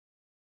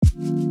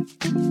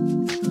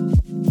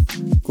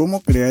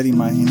Cómo crear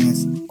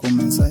imágenes con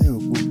mensajes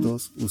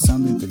ocultos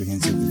usando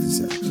inteligencia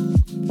artificial.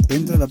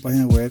 Entra a la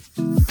página web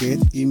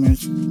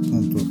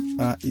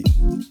getimage.ai.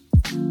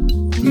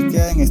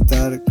 Clica en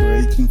Start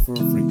Creating for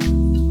Free.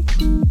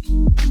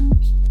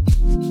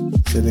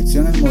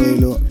 Selecciona el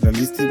modelo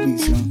Realistic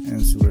Vision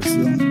en su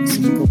versión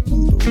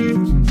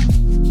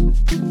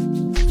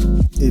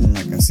 5.1. En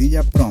la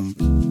casilla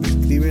Prompt,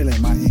 escribe la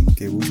imagen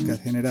que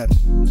buscas generar.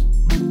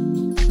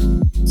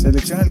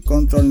 Selecciona el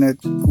ControlNet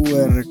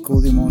QR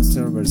Code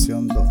Monster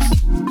versión 2.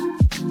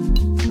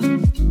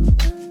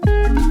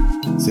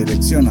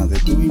 Selecciona de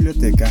tu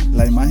biblioteca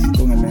la imagen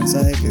con el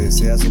mensaje que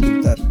deseas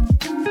ocultar.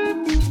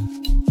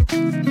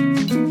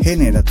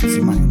 Genera tus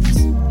imágenes.